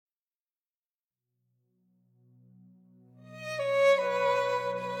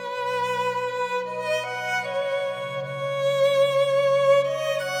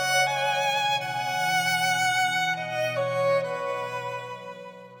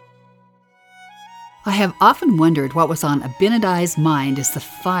I have often wondered what was on Abinadi's mind as the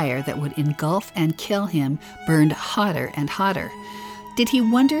fire that would engulf and kill him burned hotter and hotter. Did he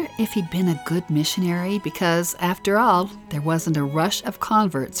wonder if he'd been a good missionary? Because, after all, there wasn't a rush of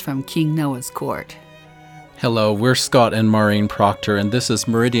converts from King Noah's court. Hello, we're Scott and Maureen Proctor, and this is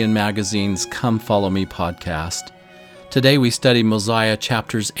Meridian Magazine's Come Follow Me podcast. Today we study Mosiah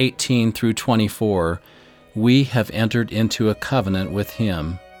chapters 18 through 24. We have entered into a covenant with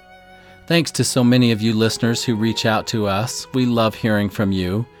Him. Thanks to so many of you listeners who reach out to us. We love hearing from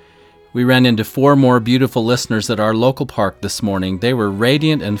you. We ran into 4 more beautiful listeners at our local park this morning. They were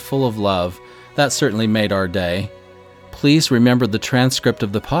radiant and full of love. That certainly made our day. Please remember the transcript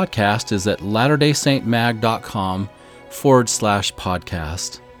of the podcast is at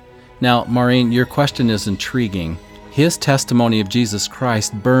latterdaysaintmag.com/podcast. Now, Maureen, your question is intriguing. His testimony of Jesus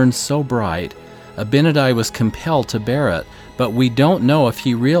Christ burned so bright, Abinadi was compelled to bear it, but we don't know if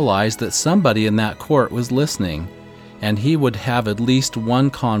he realized that somebody in that court was listening, and he would have at least one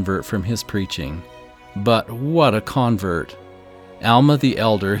convert from his preaching. But what a convert! Alma the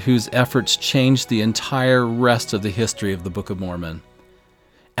Elder, whose efforts changed the entire rest of the history of the Book of Mormon.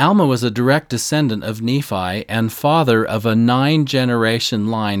 Alma was a direct descendant of Nephi and father of a 9-generation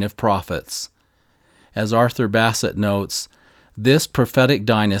line of prophets. As Arthur Bassett notes, this prophetic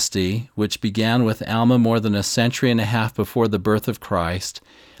dynasty, which began with Alma more than a century and a half before the birth of Christ,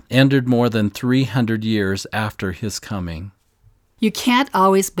 ended more than 300 years after his coming. You can't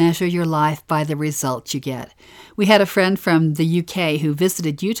always measure your life by the results you get. We had a friend from the UK who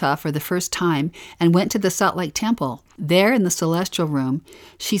visited Utah for the first time and went to the Salt Lake Temple. There in the Celestial Room,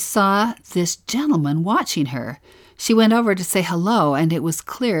 she saw this gentleman watching her. She went over to say hello, and it was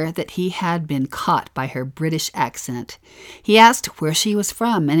clear that he had been caught by her British accent. He asked where she was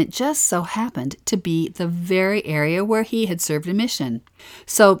from, and it just so happened to be the very area where he had served a mission.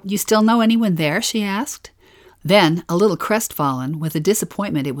 "So, you still know anyone there?" she asked. Then, a little crestfallen, with a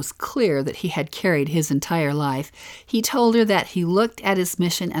disappointment it was clear that he had carried his entire life, he told her that he looked at his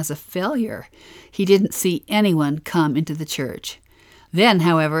mission as a failure. He didn't see anyone come into the church. Then,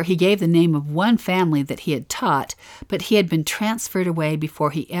 however, he gave the name of one family that he had taught, but he had been transferred away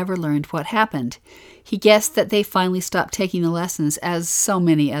before he ever learned what happened. He guessed that they finally stopped taking the lessons, as so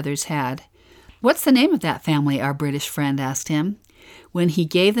many others had. "What's the name of that family?" our British friend asked him. When he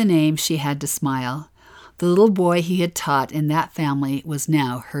gave the name, she had to smile. The little boy he had taught in that family was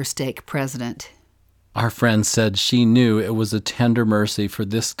now her stake president. Our friend said she knew it was a tender mercy for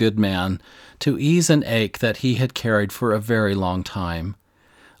this good man to ease an ache that he had carried for a very long time.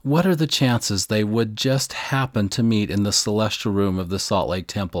 What are the chances they would just happen to meet in the celestial room of the Salt Lake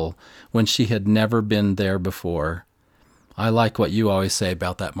Temple when she had never been there before? I like what you always say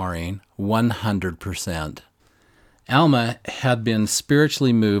about that, Maureen. 100%. Alma had been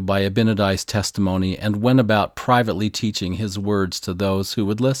spiritually moved by Abinadi's testimony and went about privately teaching his words to those who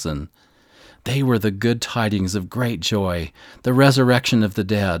would listen. They were the good tidings of great joy, the resurrection of the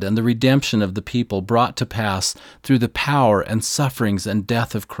dead, and the redemption of the people brought to pass through the power and sufferings and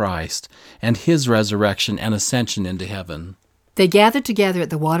death of Christ, and His resurrection and ascension into heaven. They gathered together at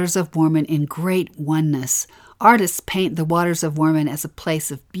the Waters of Mormon in great oneness. Artists paint the Waters of Mormon as a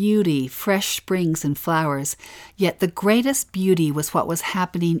place of beauty, fresh springs and flowers, yet the greatest beauty was what was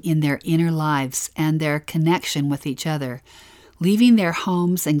happening in their inner lives and their connection with each other. Leaving their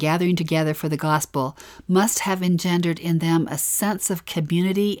homes and gathering together for the gospel must have engendered in them a sense of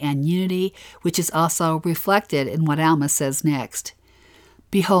community and unity, which is also reflected in what Alma says next.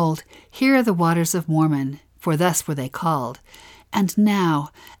 "Behold, here are the waters of Mormon, for thus were they called. And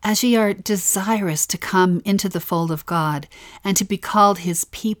now, as ye are desirous to come into the fold of God, and to be called His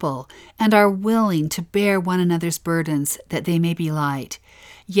people, and are willing to bear one another's burdens, that they may be light,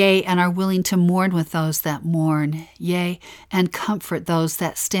 yea, and are willing to mourn with those that mourn, yea, and comfort those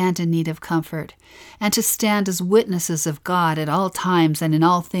that stand in need of comfort, and to stand as witnesses of God at all times and in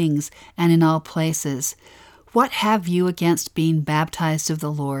all things and in all places. What have you against being baptized of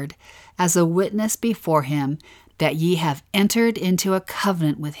the Lord, as a witness before Him, that ye have entered into a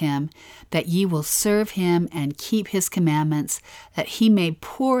covenant with Him, that ye will serve Him and keep His commandments, that He may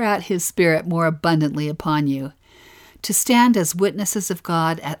pour out His Spirit more abundantly upon you? To stand as witnesses of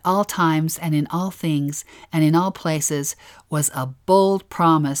God at all times and in all things and in all places was a bold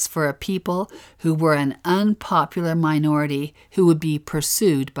promise for a people who were an unpopular minority who would be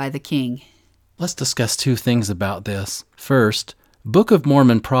pursued by the king." Let's discuss 2 things about this. First, Book of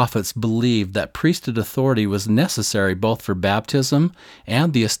Mormon prophets believed that priesthood authority was necessary both for baptism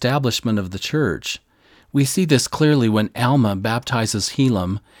and the establishment of the church. We see this clearly when Alma baptizes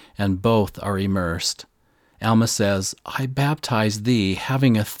Helam, and both are immersed. Alma says, "I baptize thee,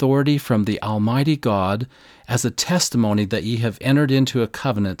 having authority from the Almighty God, as a testimony that ye have entered into a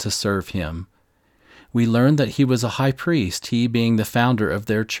covenant to serve him." We learn that he was a high priest, he being the founder of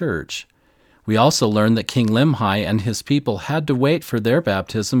their church. We also learn that King Limhi and his people had to wait for their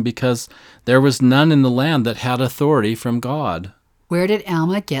baptism because there was none in the land that had authority from God. Where did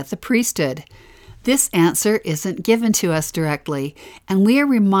Alma get the priesthood? This answer isn't given to us directly, and we are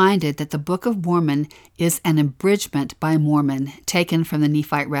reminded that the Book of Mormon is an abridgment by Mormon taken from the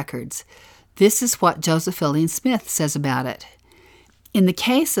Nephite records. This is what Joseph Fielding Smith says about it. In the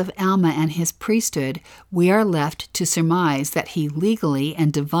case of Alma and his priesthood, we are left to surmise that he legally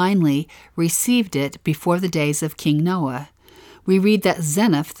and divinely received it before the days of King Noah. We read that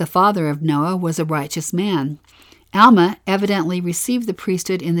Zeniff, the father of Noah, was a righteous man. Alma evidently received the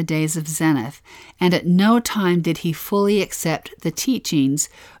priesthood in the days of Zeniff, and at no time did he fully accept the teachings,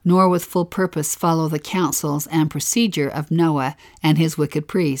 nor with full purpose follow the counsels and procedure of Noah and his wicked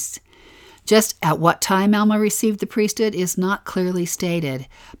priests. Just at what time Alma received the priesthood is not clearly stated,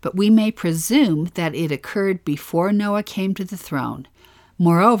 but we may presume that it occurred before Noah came to the throne.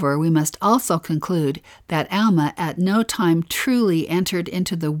 Moreover, we must also conclude that Alma at no time truly entered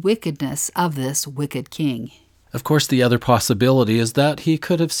into the wickedness of this wicked king. Of course, the other possibility is that he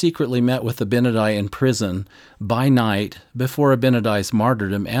could have secretly met with Abinadi in prison by night before Abinadi's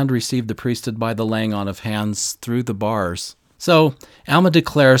martyrdom and received the priesthood by the laying on of hands through the bars. So, Alma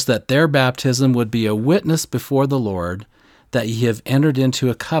declares that their baptism would be a witness before the Lord that ye have entered into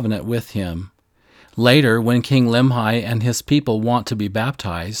a covenant with him. Later, when King Limhi and his people want to be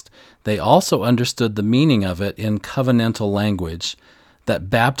baptized, they also understood the meaning of it in covenantal language, that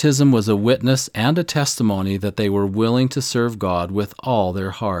baptism was a witness and a testimony that they were willing to serve God with all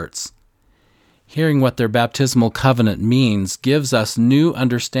their hearts. Hearing what their baptismal covenant means gives us new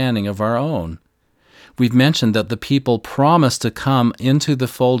understanding of our own. We've mentioned that the people promised to come into the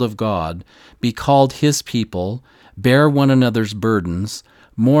fold of God, be called his people, bear one another's burdens,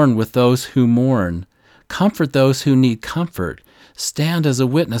 mourn with those who mourn, comfort those who need comfort, stand as a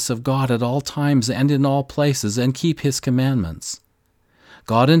witness of God at all times and in all places, and keep his commandments.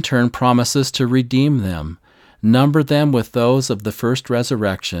 God in turn promises to redeem them, number them with those of the first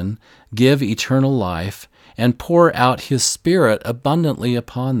resurrection, give eternal life, and pour out his Spirit abundantly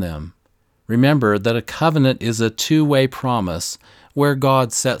upon them. Remember that a covenant is a two-way promise where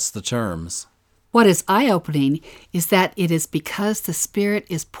God sets the terms. What is eye-opening is that it is because the Spirit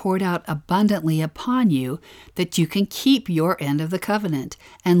is poured out abundantly upon you that you can keep your end of the covenant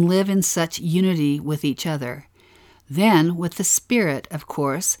and live in such unity with each other. Then, with the Spirit, of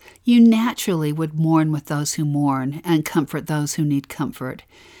course, you naturally would mourn with those who mourn and comfort those who need comfort.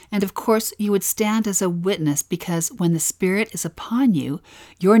 And of course, you would stand as a witness because when the Spirit is upon you,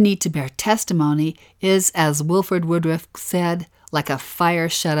 your need to bear testimony is, as Wilford Woodruff said, like a fire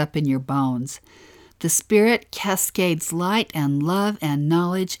shut up in your bones. The Spirit cascades light and love and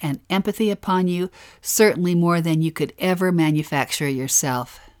knowledge and empathy upon you, certainly more than you could ever manufacture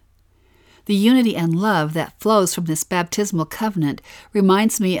yourself. The unity and love that flows from this baptismal covenant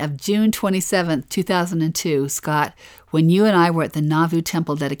reminds me of June 27, 2002, Scott, when you and I were at the Nauvoo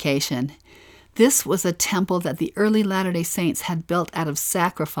Temple dedication. This was a temple that the early Latter-day Saints had built out of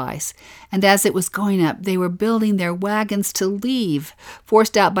sacrifice, and as it was going up, they were building their wagons to leave,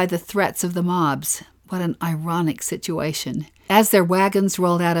 forced out by the threats of the mobs. What an ironic situation. As their wagons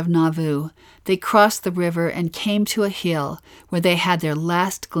rolled out of Nauvoo, they crossed the river and came to a hill where they had their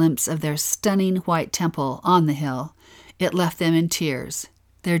last glimpse of their stunning white temple on the hill. It left them in tears.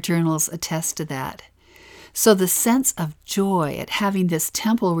 Their journals attest to that. So the sense of joy at having this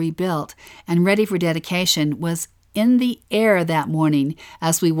temple rebuilt and ready for dedication was in the air that morning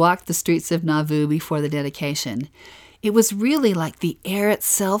as we walked the streets of Nauvoo before the dedication. It was really like the air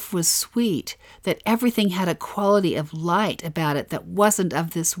itself was sweet, that everything had a quality of light about it that wasn't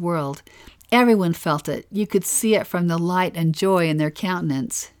of this world. Everyone felt it. You could see it from the light and joy in their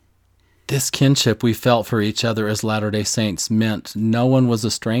countenance. This kinship we felt for each other as Latter-day Saints meant no one was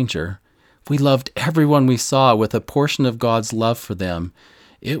a stranger. We loved everyone we saw with a portion of God's love for them.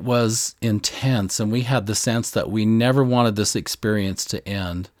 It was intense, and we had the sense that we never wanted this experience to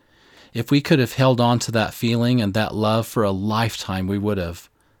end. If we could have held on to that feeling and that love for a lifetime, we would have.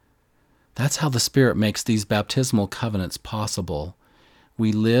 That's how the Spirit makes these baptismal covenants possible.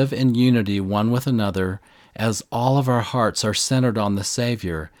 We live in unity one with another as all of our hearts are centered on the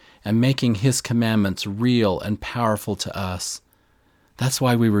Savior and making his commandments real and powerful to us. That's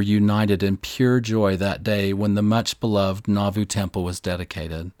why we were united in pure joy that day when the much-beloved Nauvoo Temple was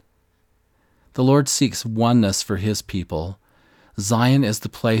dedicated. The Lord seeks oneness for his people. Zion is the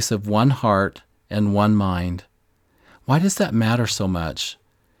place of one heart and one mind. Why does that matter so much?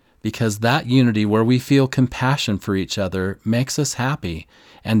 Because that unity where we feel compassion for each other makes us happy,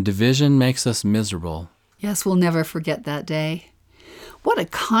 and division makes us miserable. Yes, we'll never forget that day. What a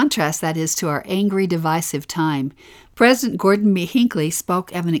contrast that is to our angry, divisive time. President Gordon B. Hinckley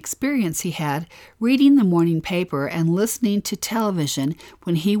spoke of an experience he had reading the morning paper and listening to television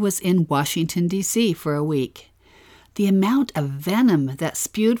when he was in Washington, D.C. for a week. The amount of venom that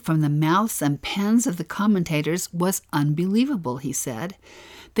spewed from the mouths and pens of the commentators was unbelievable, he said.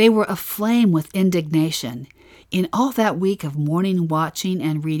 They were aflame with indignation. In all that week of morning watching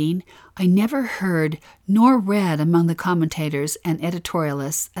and reading, I never heard nor read among the commentators and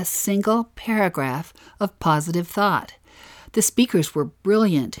editorialists a single paragraph of positive thought. The speakers were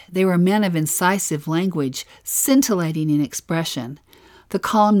brilliant. They were men of incisive language, scintillating in expression. The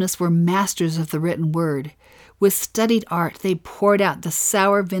columnists were masters of the written word. With studied art, they poured out the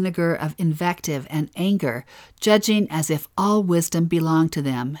sour vinegar of invective and anger, judging as if all wisdom belonged to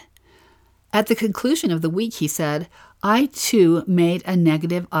them. At the conclusion of the week, he said, I too made a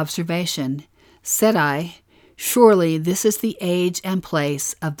negative observation. Said I, surely this is the age and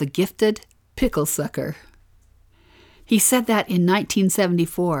place of the gifted pickle sucker. He said that in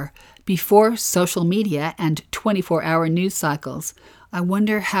 1974, before social media and 24-hour news cycles. I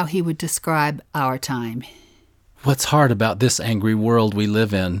wonder how he would describe our time. What's hard about this angry world we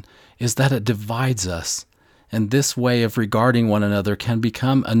live in is that it divides us, and this way of regarding one another can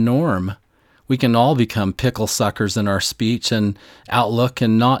become a norm. We can all become pickle suckers in our speech and outlook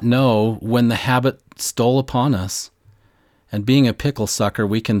and not know when the habit stole upon us. And being a pickle sucker,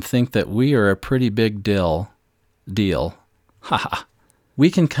 we can think that we are a pretty big deal. Ha ha. We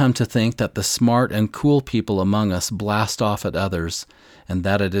can come to think that the smart and cool people among us blast off at others, and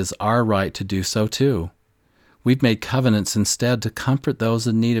that it is our right to do so too. We've made covenants instead to comfort those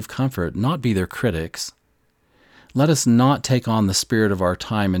in need of comfort, not be their critics. Let us not take on the spirit of our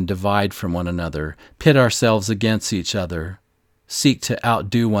time and divide from one another, pit ourselves against each other, seek to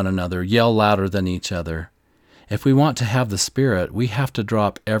outdo one another, yell louder than each other. If we want to have the Spirit, we have to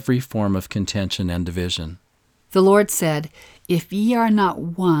drop every form of contention and division. The Lord said, "If ye are not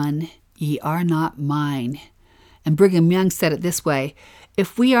one, ye are not mine." And Brigham Young said it this way,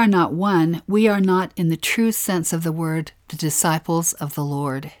 "If we are not one, we are not, in the true sense of the word, the disciples of the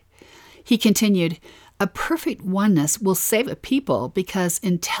Lord." He continued, "A perfect oneness will save a people because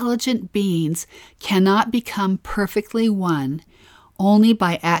intelligent beings cannot become perfectly one only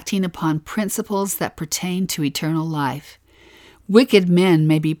by acting upon principles that pertain to eternal life. Wicked men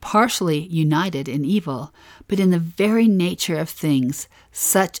may be partially united in evil, but in the very nature of things,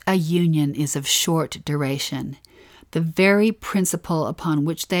 such a union is of short duration. The very principle upon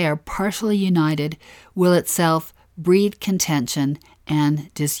which they are partially united will itself breed contention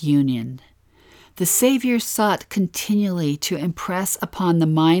and disunion." The Savior sought continually to impress upon the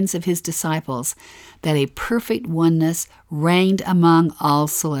minds of his disciples that a perfect oneness reigned among all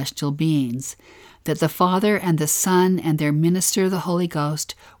celestial beings, that the Father and the Son and their minister, the Holy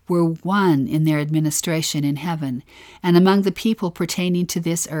Ghost, were one in their administration in heaven and among the people pertaining to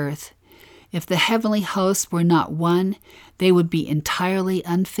this earth. If the heavenly hosts were not one, they would be entirely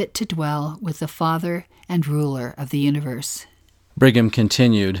unfit to dwell with the Father and ruler of the universe. Brigham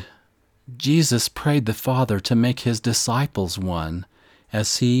continued, Jesus prayed the Father to make his disciples one,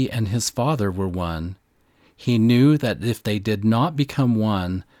 as he and his Father were one. He knew that if they did not become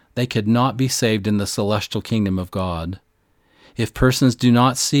one, they could not be saved in the celestial kingdom of God. If persons do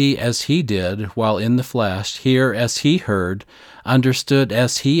not see as he did while in the flesh, hear as he heard, understood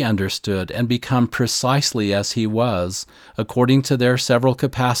as he understood, and become precisely as he was, according to their several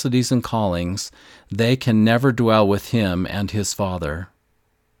capacities and callings, they can never dwell with him and his Father.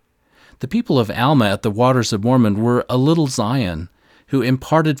 The people of Alma at the Waters of Mormon were a little Zion, who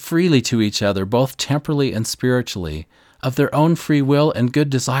imparted freely to each other, both temporally and spiritually, of their own free will and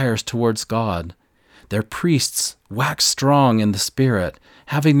good desires towards God. Their priests waxed strong in the Spirit,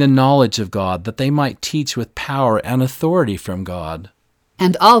 having the knowledge of God, that they might teach with power and authority from God.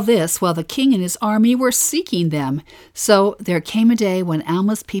 And all this while the king and his army were seeking them. So there came a day when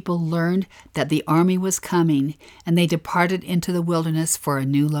Alma's people learned that the army was coming, and they departed into the wilderness for a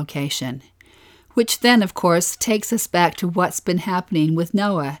new location. Which then, of course, takes us back to what's been happening with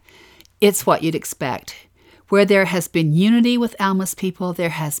Noah. It's what you'd expect. Where there has been unity with Alma's people, there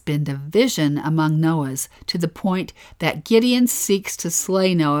has been division among Noah's, to the point that Gideon seeks to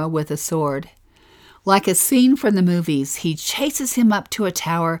slay Noah with a sword. Like a scene from the movies, he chases him up to a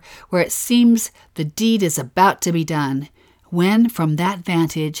tower where it seems the deed is about to be done, when from that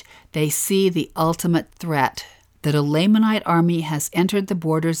vantage they see the ultimate threat, that a Lamanite army has entered the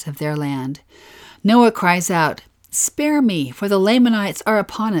borders of their land. Noah cries out, "Spare me, for the Lamanites are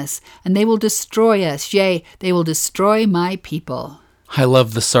upon us, and they will destroy us. Yea, they will destroy my people." I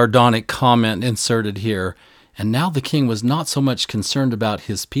love the sardonic comment inserted here. And now the king was not so much concerned about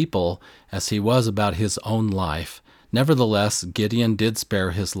his people as he was about his own life. Nevertheless, Gideon did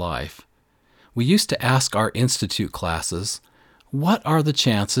spare his life. We used to ask our institute classes, what are the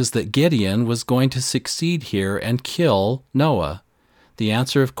chances that Gideon was going to succeed here and kill Noah? The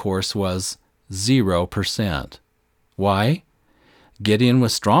answer, of course, was 0%. Why? Gideon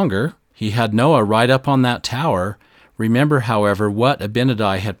was stronger. He had Noah right up on that tower. Remember, however, what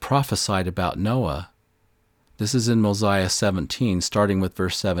Abinadi had prophesied about Noah. This is in Mosiah 17, starting with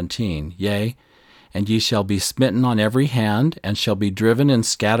verse 17. Yea, and ye shall be smitten on every hand, and shall be driven and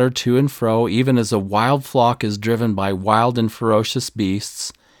scattered to and fro, even as a wild flock is driven by wild and ferocious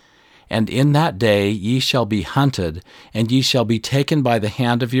beasts. And in that day ye shall be hunted, and ye shall be taken by the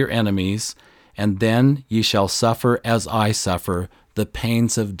hand of your enemies, and then ye shall suffer as I suffer, the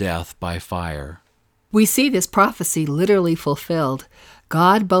pains of death by fire. We see this prophecy literally fulfilled.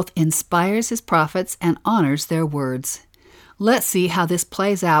 God both inspires his prophets and honors their words. Let's see how this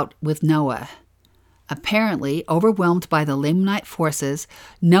plays out with Noah. Apparently, overwhelmed by the Lamanite forces,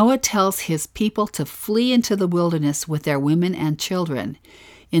 Noah tells his people to flee into the wilderness with their women and children.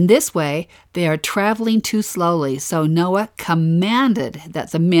 In this way, they are traveling too slowly, so Noah commanded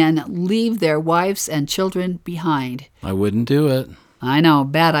that the men leave their wives and children behind. I wouldn't do it. I know,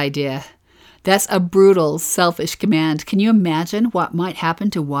 bad idea. That's a brutal, selfish command. Can you imagine what might happen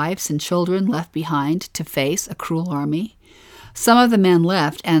to wives and children left behind to face a cruel army? Some of the men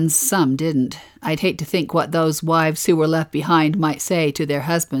left, and some didn't. I'd hate to think what those wives who were left behind might say to their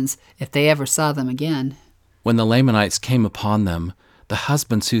husbands if they ever saw them again. When the Lamanites came upon them, the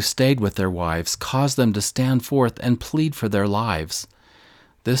husbands who stayed with their wives caused them to stand forth and plead for their lives.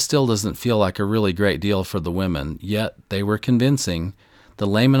 This still doesn't feel like a really great deal for the women, yet they were convincing. The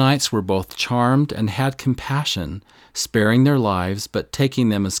Lamanites were both charmed and had compassion, sparing their lives but taking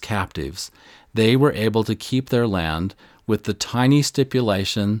them as captives. They were able to keep their land with the tiny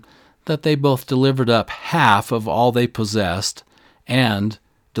stipulation that they both delivered up half of all they possessed and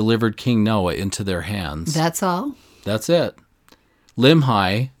delivered King Noah into their hands. That's all? That's it.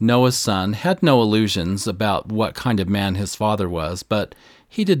 Limhi, Noah's son, had no illusions about what kind of man his father was, but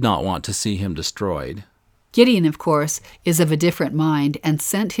he did not want to see him destroyed. Gideon, of course, is of a different mind and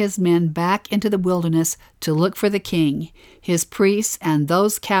sent his men back into the wilderness to look for the king, his priests, and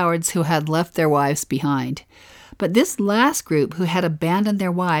those cowards who had left their wives behind. But this last group who had abandoned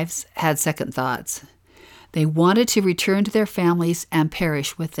their wives had second thoughts. They wanted to return to their families and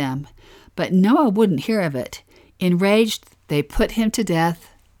perish with them. But Noah wouldn't hear of it. Enraged, they put him to death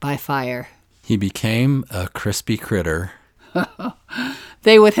by fire. He became a crispy critter.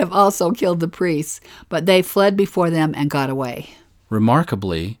 They would have also killed the priests, but they fled before them and got away.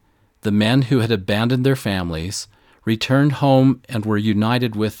 Remarkably, the men who had abandoned their families returned home and were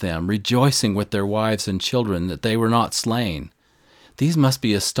united with them, rejoicing with their wives and children that they were not slain. These must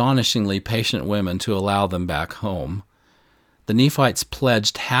be astonishingly patient women to allow them back home. The Nephites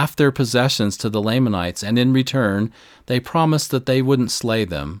pledged half their possessions to the Lamanites, and in return, they promised that they wouldn't slay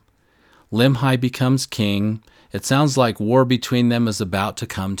them. Limhi becomes king. It sounds like war between them is about to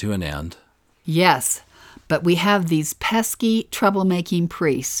come to an end. Yes, but we have these pesky, troublemaking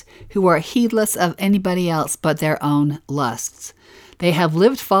priests who are heedless of anybody else but their own lusts. They have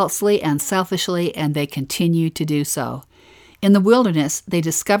lived falsely and selfishly, and they continue to do so. In the wilderness, they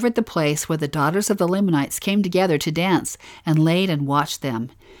discovered the place where the daughters of the Lamanites came together to dance and laid and watched them.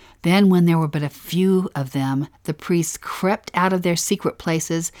 Then, when there were but a few of them, the priests crept out of their secret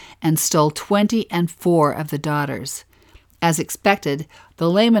places and stole 24 of the daughters. As expected, the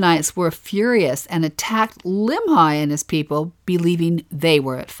Lamanites were furious and attacked Limhi and his people, believing they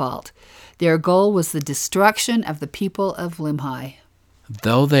were at fault. Their goal was the destruction of the people of Limhi.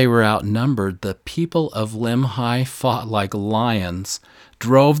 Though they were outnumbered, the people of Limhi fought like lions,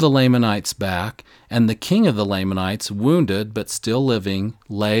 drove the Lamanites back, and the king of the Lamanites, wounded but still living,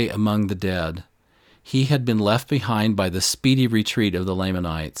 lay among the dead. He had been left behind by the speedy retreat of the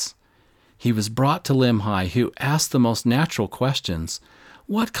Lamanites. He was brought to Limhi, who asked the most natural questions.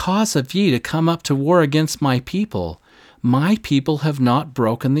 "What cause have ye to come up to war against my people? My people have not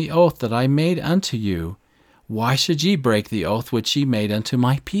broken the oath that I made unto you. Why should ye break the oath which ye made unto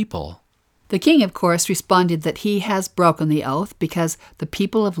my people?" The king, of course, responded that he has broken the oath because the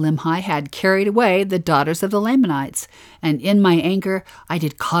people of Limhi had carried away the daughters of the Lamanites, and in my anger I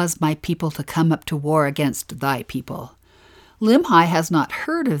did cause my people to come up to war against thy people. Limhi has not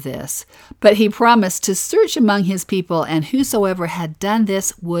heard of this, but he promised to search among his people, and whosoever had done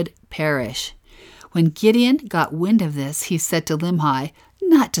this would perish. When Gideon got wind of this, he said to Limhi,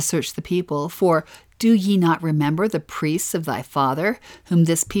 not to search the people, for do ye not remember the priests of thy father, whom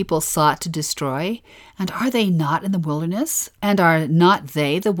this people sought to destroy? And are they not in the wilderness? And are not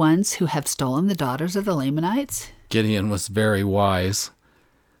they the ones who have stolen the daughters of the Lamanites? Gideon was very wise.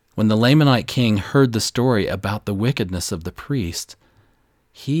 When the Lamanite king heard the story about the wickedness of the priest,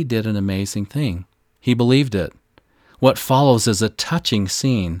 he did an amazing thing. He believed it. What follows is a touching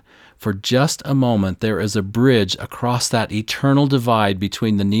scene. For just a moment, there is a bridge across that eternal divide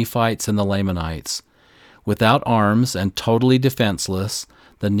between the Nephites and the Lamanites. Without arms and totally defenseless,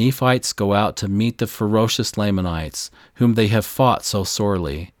 the Nephites go out to meet the ferocious Lamanites, whom they have fought so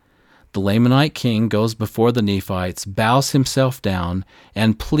sorely. The Lamanite king goes before the Nephites, bows himself down,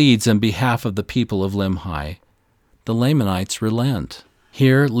 and pleads in behalf of the people of Limhi. The Lamanites relent.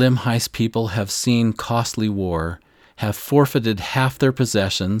 Here, Limhi's people have seen costly war, have forfeited half their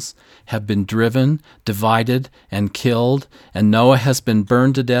possessions, have been driven, divided, and killed, and Noah has been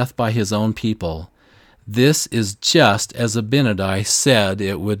burned to death by his own people. This is just as Abinadi said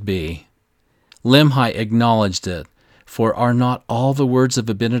it would be. Limhi acknowledged it, for are not all the words of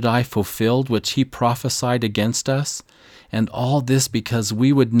Abinadi fulfilled which he prophesied against us? And all this because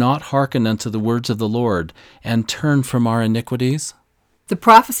we would not hearken unto the words of the Lord, and turn from our iniquities? The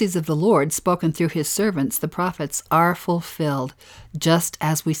prophecies of the Lord, spoken through his servants, the prophets, are fulfilled, just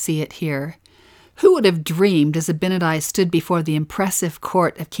as we see it here. Who would have dreamed as Abinadi stood before the impressive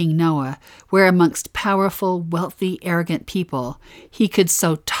court of King Noah, where amongst powerful, wealthy, arrogant people, he could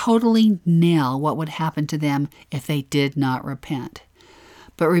so totally nail what would happen to them if they did not repent?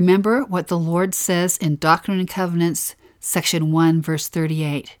 But remember what the Lord says in Doctrine and Covenants, section 1, verse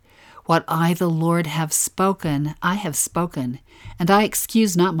 38. What I, the Lord, have spoken, I have spoken, and I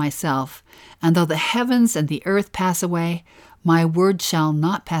excuse not myself. And though the heavens and the earth pass away, my word shall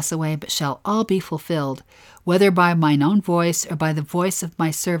not pass away, but shall all be fulfilled, whether by mine own voice or by the voice of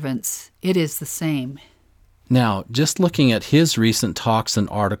my servants. It is the same. Now, just looking at his recent talks and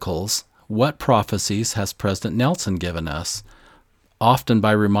articles, what prophecies has President Nelson given us, often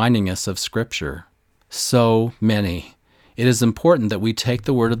by reminding us of Scripture? So many. It is important that we take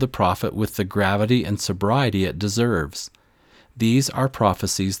the word of the prophet with the gravity and sobriety it deserves. These are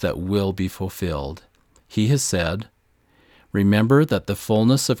prophecies that will be fulfilled. He has said, "Remember that the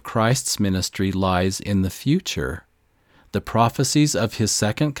fullness of Christ's ministry lies in the future. The prophecies of his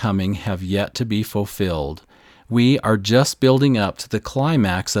second coming have yet to be fulfilled. We are just building up to the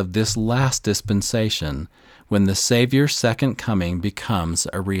climax of this last dispensation, when the Savior's second coming becomes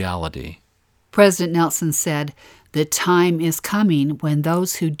a reality." President Nelson said, "The time is coming when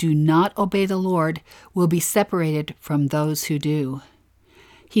those who do not obey the Lord will be separated from those who do."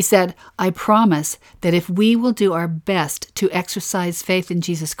 He said, "I promise that if we will do our best to exercise faith in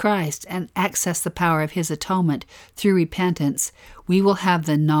Jesus Christ and access the power of his atonement through repentance, we will have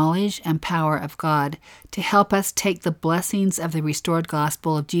the knowledge and power of God to help us take the blessings of the restored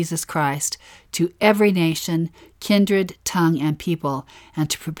gospel of Jesus Christ to every nation, kindred, tongue, and people, and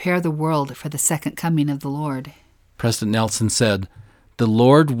to prepare the world for the second coming of the Lord." President Nelson said, "The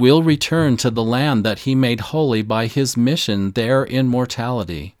Lord will return to the land that he made holy by his mission there in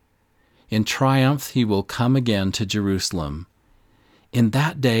mortality. In triumph he will come again to Jerusalem. In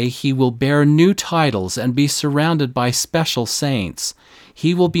that day he will bear new titles and be surrounded by special saints.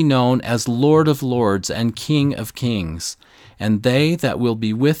 He will be known as Lord of Lords and King of Kings, and they that will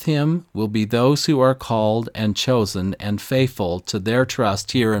be with him will be those who are called and chosen and faithful to their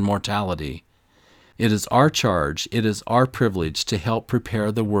trust here in mortality. It is our charge, it is our privilege to help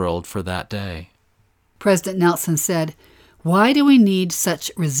prepare the world for that day." President Nelson said, "Why do we need such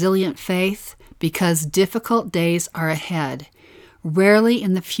resilient faith? Because difficult days are ahead. Rarely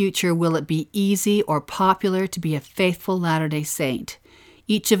in the future will it be easy or popular to be a faithful Latter-day Saint.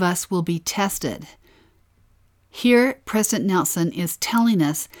 Each of us will be tested." Here, President Nelson is telling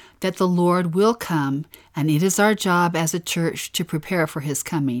us that the Lord will come, and it is our job as a church to prepare for his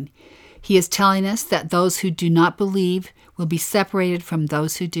coming. He is telling us that those who do not believe will be separated from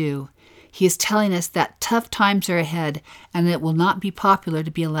those who do. He is telling us that tough times are ahead and it will not be popular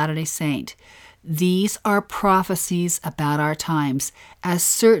to be a Latter-day Saint. These are prophecies about our times, as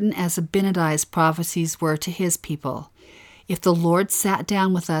certain as Abinadi's prophecies were to his people. If the Lord sat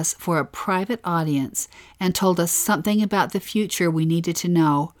down with us for a private audience and told us something about the future we needed to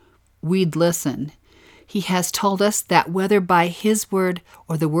know, we'd listen. He has told us that whether by his word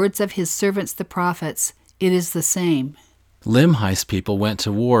or the words of his servants the prophets, it is the same. Limhi's people went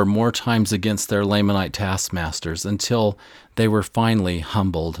to war more times against their Lamanite taskmasters until they were finally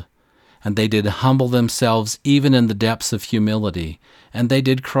humbled. And they did humble themselves even in the depths of humility, and they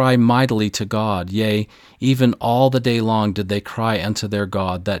did cry mightily to God. Yea, even all the day long did they cry unto their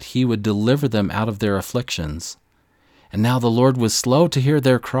God, that he would deliver them out of their afflictions. And now the Lord was slow to hear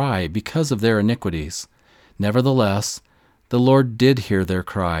their cry because of their iniquities. Nevertheless, the Lord did hear their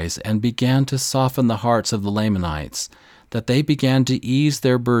cries, and began to soften the hearts of the Lamanites, that they began to ease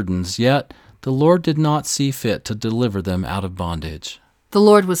their burdens, yet the Lord did not see fit to deliver them out of bondage. The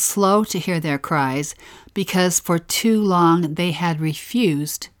Lord was slow to hear their cries, because for too long they had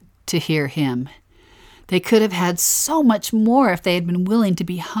refused to hear him. They could have had so much more if they had been willing to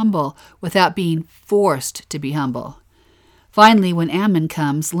be humble without being forced to be humble. Finally, when Ammon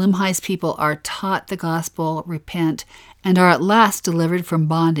comes, Limhi's people are taught the gospel, repent, and are at last delivered from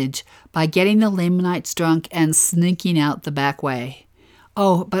bondage by getting the Lamanites drunk and sneaking out the back way.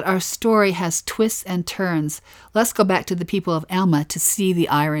 Oh, but our story has twists and turns. Let's go back to the people of Alma to see the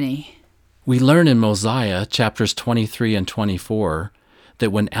irony. We learn in Mosiah, chapters 23 and 24,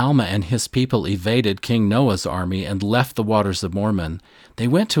 that when Alma and his people evaded King Noah's army and left the waters of Mormon, they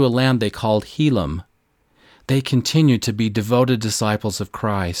went to a land they called Helam. They continued to be devoted disciples of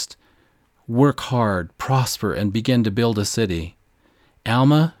Christ, work hard, prosper, and begin to build a city.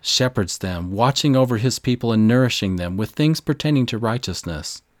 Alma shepherds them, watching over his people and nourishing them with things pertaining to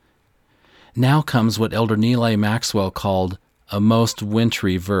righteousness. Now comes what Elder Neal A. Maxwell called a most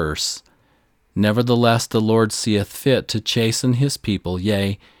wintry verse. Nevertheless, the Lord seeth fit to chasten his people,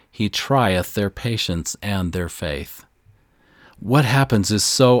 yea, he trieth their patience and their faith. What happens is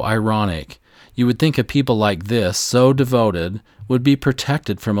so ironic. You would think a people like this, so devoted, would be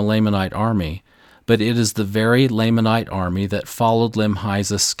protected from a Lamanite army, but it is the very Lamanite army that followed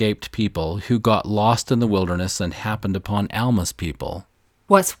Limhi's escaped people who got lost in the wilderness and happened upon Alma's people.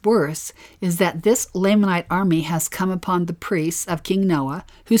 What's worse is that this Lamanite army has come upon the priests of King Noah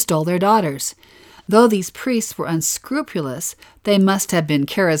who stole their daughters. Though these priests were unscrupulous, they must have been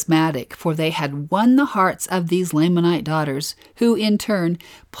charismatic, for they had won the hearts of these Lamanite daughters, who in turn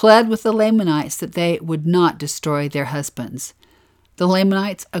pled with the Lamanites that they would not destroy their husbands. The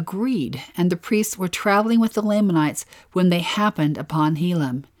Lamanites agreed, and the priests were traveling with the Lamanites when they happened upon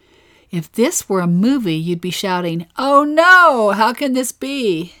Helam. If this were a movie, you'd be shouting, "Oh no, how can this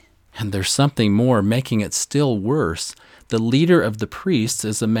be?" And there's something more making it still worse. The leader of the priests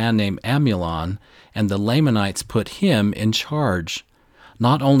is a man named Amulon, and the Lamanites put him in charge.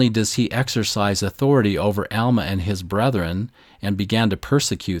 Not only does he exercise authority over Alma and his brethren and began to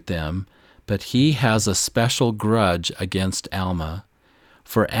persecute them, but he has a special grudge against Alma.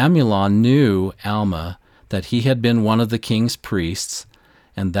 For Amulon knew Alma, that he had been one of the king's priests,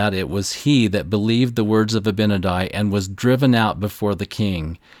 and that it was he that believed the words of Abinadi and was driven out before the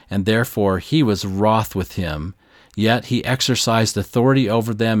king, and therefore he was wroth with him. Yet he exercised authority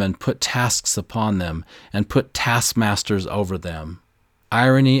over them and put tasks upon them, and put taskmasters over them.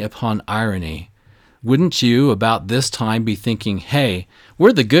 Irony upon irony. Wouldn't you, about this time, be thinking, hey,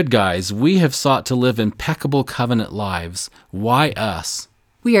 we're the good guys. We have sought to live impeccable covenant lives. Why us?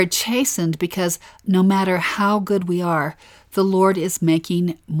 We are chastened because no matter how good we are, the Lord is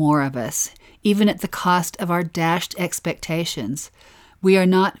making more of us, even at the cost of our dashed expectations. We are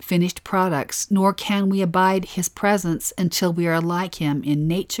not finished products, nor can we abide his presence until we are like him in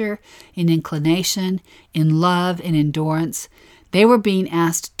nature, in inclination, in love, in endurance. They were being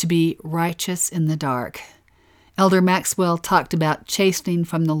asked to be righteous in the dark. Elder Maxwell talked about chastening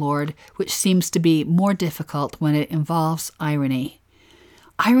from the Lord, which seems to be more difficult when it involves irony.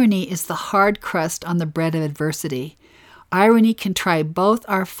 Irony is the hard crust on the bread of adversity. Irony can try both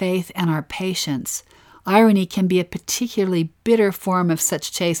our faith and our patience. Irony can be a particularly bitter form of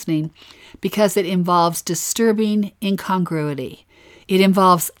such chastening because it involves disturbing incongruity. It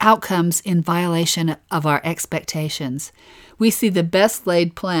involves outcomes in violation of our expectations. We see the best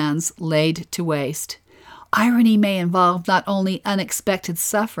laid plans laid to waste. Irony may involve not only unexpected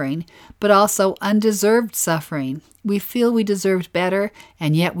suffering, but also undeserved suffering. We feel we deserved better,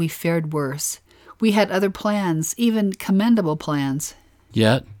 and yet we fared worse. We had other plans, even commendable plans.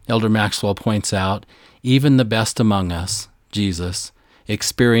 Yet, Elder Maxwell points out, even the best among us, Jesus,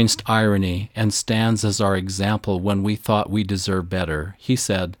 experienced irony and stands as our example when we thought we deserved better. He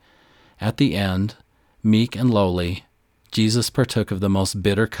said, at the end, meek and lowly, Jesus partook of the most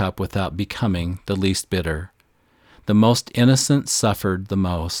bitter cup without becoming the least bitter. The most innocent suffered the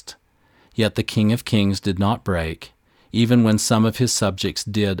most. Yet the King of Kings did not break, even when some of his subjects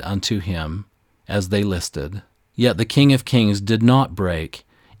did unto him, as they listed. Yet the King of Kings did not break,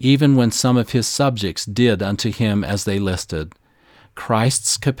 even when some of his subjects did unto him as they listed.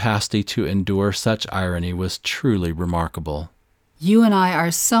 Christ's capacity to endure such irony was truly remarkable. You and I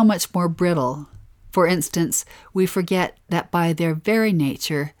are so much more brittle. For instance, we forget that by their very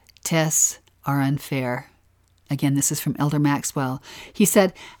nature, tests are unfair. Again, this is from Elder Maxwell. He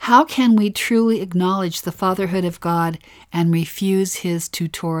said, "How can we truly acknowledge the fatherhood of God and refuse his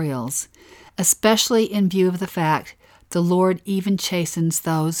tutorials, especially in view of the fact the Lord even chastens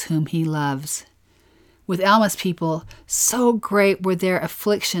those whom he loves?" With Alma's people, so great were their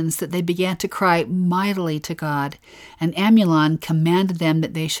afflictions that they began to cry mightily to God, and Amulon commanded them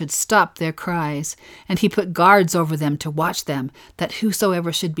that they should stop their cries, and he put guards over them to watch them, that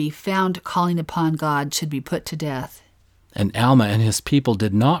whosoever should be found calling upon God should be put to death. And Alma and his people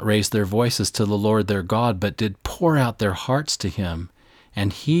did not raise their voices to the Lord their God, but did pour out their hearts to him,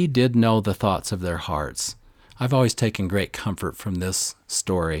 and he did know the thoughts of their hearts. I've always taken great comfort from this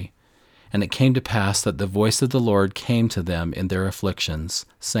story. And it came to pass that the voice of the Lord came to them in their afflictions,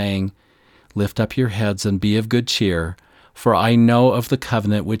 saying, Lift up your heads and be of good cheer, for I know of the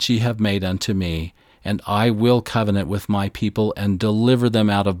covenant which ye have made unto me, and I will covenant with my people and deliver them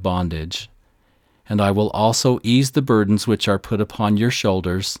out of bondage. And I will also ease the burdens which are put upon your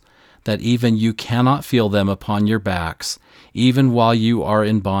shoulders, that even you cannot feel them upon your backs, even while you are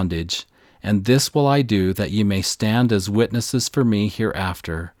in bondage. And this will I do, that ye may stand as witnesses for me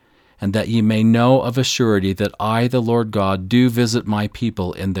hereafter, and that ye may know of a surety that I, the Lord God, do visit my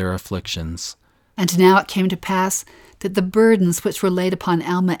people in their afflictions. And now it came to pass that the burdens which were laid upon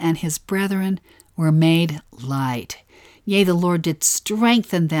Alma and his brethren were made light. Yea, the Lord did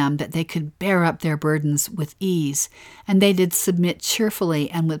strengthen them, that they could bear up their burdens with ease, and they did submit cheerfully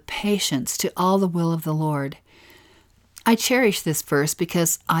and with patience to all the will of the Lord. I cherish this verse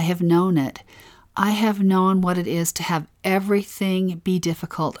because I have known it. I have known what it is to have everything be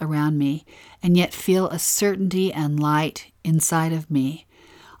difficult around me, and yet feel a certainty and light inside of me.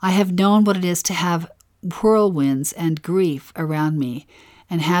 I have known what it is to have whirlwinds and grief around me,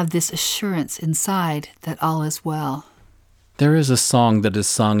 and have this assurance inside that all is well. There is a song that is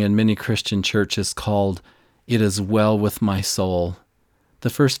sung in many Christian churches called, It Is Well With My Soul. The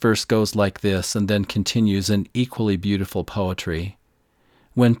first verse goes like this, and then continues in equally beautiful poetry.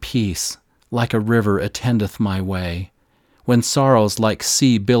 When peace, like a river, attendeth my way, when sorrows like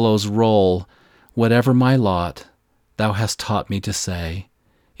sea billows roll, whatever my lot, thou hast taught me to say,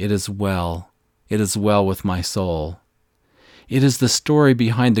 it is well with my soul. It is the story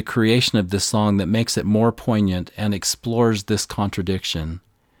behind the creation of this song that makes it more poignant and explores this contradiction.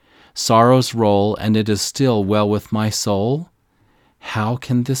 Sorrows roll, and it is still well with my soul? How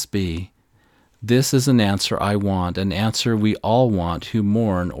can this be? This is an answer I want, an answer we all want who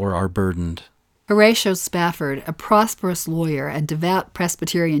mourn or are burdened. Horatio Spafford, a prosperous lawyer and devout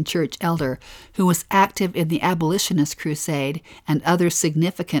Presbyterian church elder who was active in the abolitionist crusade and other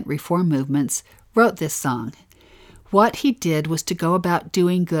significant reform movements, wrote this song. What he did was to go about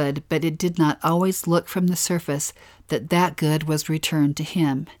doing good, but it did not always look from the surface that good was returned to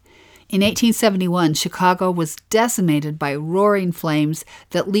him. In 1871, Chicago was decimated by roaring flames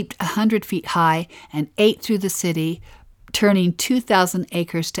that leaped 100 feet high and ate through the city, turning 2,000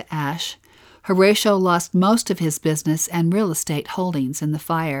 acres to ash. Horatio lost most of his business and real estate holdings in the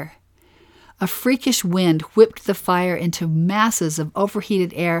fire. A freakish wind whipped the fire into masses of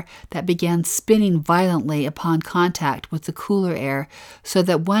overheated air that began spinning violently upon contact with the cooler air, so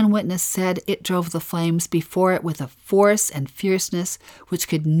that one witness said it drove the flames before it with a force and fierceness which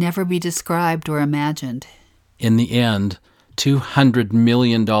could never be described or imagined. In the end, $200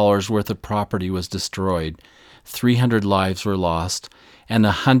 million worth of property was destroyed, 300 lives were lost, and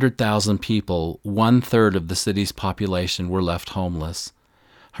 100,000 people, 1/3 of the city's population, were left homeless.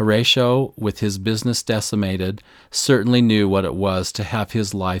 Horatio, with his business decimated, certainly knew what it was to have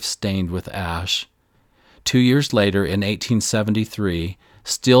his life stained with ash. 2 years later, in 1873,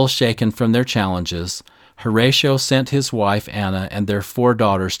 still shaken from their challenges, Horatio sent his wife Anna and their 4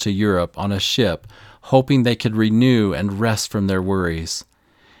 daughters to Europe on a ship, hoping they could renew and rest from their worries.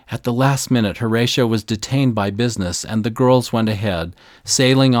 At the last minute, Horatio was detained by business, and the girls went ahead,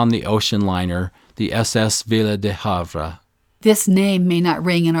 sailing on the ocean liner, the SS Ville de Havre. This name may not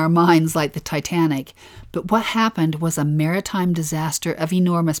ring in our minds like the Titanic, but what happened was a maritime disaster of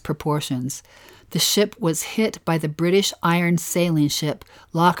enormous proportions. The ship was hit by the British iron sailing ship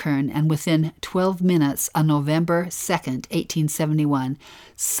Lochern, and within 12 minutes on November 2nd, 1871,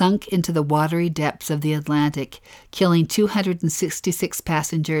 sunk into the watery depths of the Atlantic, killing 266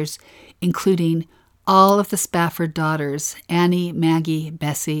 passengers, including all of the Spafford daughters, Annie, Maggie,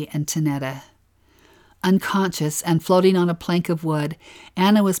 Bessie, and Tanetta. Unconscious and floating on a plank of wood,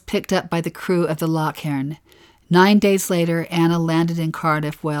 Anna was picked up by the crew of the Lochern. 9 days later, Anna landed in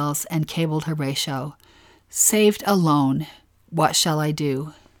Cardiff, Wales, and cabled Horatio. Saved alone, What shall I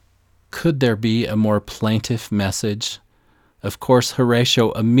do?" Could there be a more plaintive message? Of course,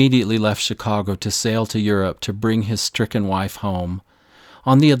 Horatio immediately left Chicago to sail to Europe to bring his stricken wife home.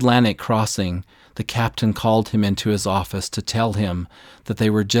 On the Atlantic crossing, the captain called him into his office to tell him that they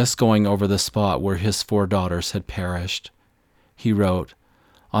were just going over the spot where his 4 daughters had perished. He wrote,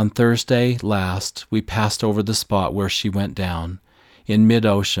 "On Thursday last we passed over the spot where she went down, in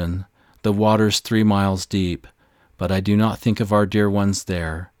mid-ocean, the waters 3 miles deep, but I do not think of our dear ones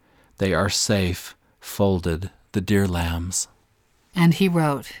there. They are safe, folded, the dear lambs." And he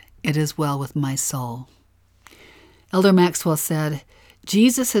wrote, "It is well with my soul." Elder Maxwell said,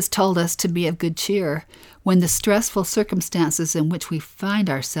 "Jesus has told us to be of good cheer when the stressful circumstances in which we find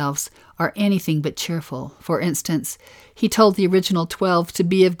ourselves are anything but cheerful. For instance, he told the original 12 to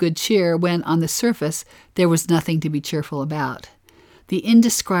be of good cheer when, on the surface, there was nothing to be cheerful about. The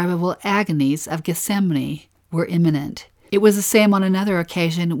indescribable agonies of Gethsemane were imminent. It was the same on another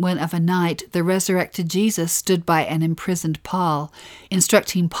occasion when of a night the resurrected Jesus stood by an imprisoned Paul,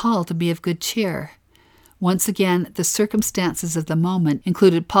 instructing Paul to be of good cheer. Once again, the circumstances of the moment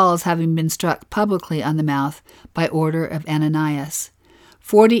included Paul's having been struck publicly on the mouth by order of Ananias.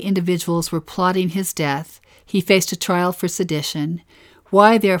 40 individuals were plotting his death. He faced a trial for sedition.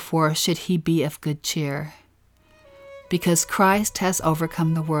 Why, therefore, should he be of good cheer? Because Christ has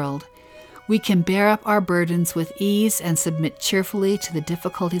overcome the world. We can bear up our burdens with ease and submit cheerfully to the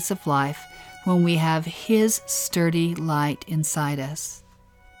difficulties of life when we have His sturdy light inside us.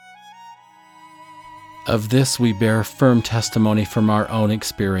 Of this we bear firm testimony from our own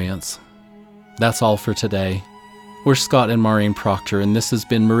experience. That's all for today. We're Scott and Maureen Proctor, and this has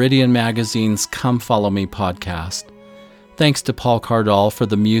been Meridian Magazine's Come Follow Me podcast. Thanks to Paul Cardall for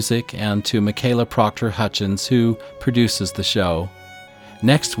the music and to Michaela Proctor Hutchins, who produces the show.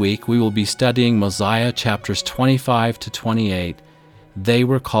 Next week, we will be studying Mosiah chapters 25 to 28. They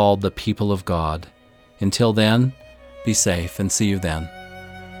were called the people of God. Until then, be safe and see you then.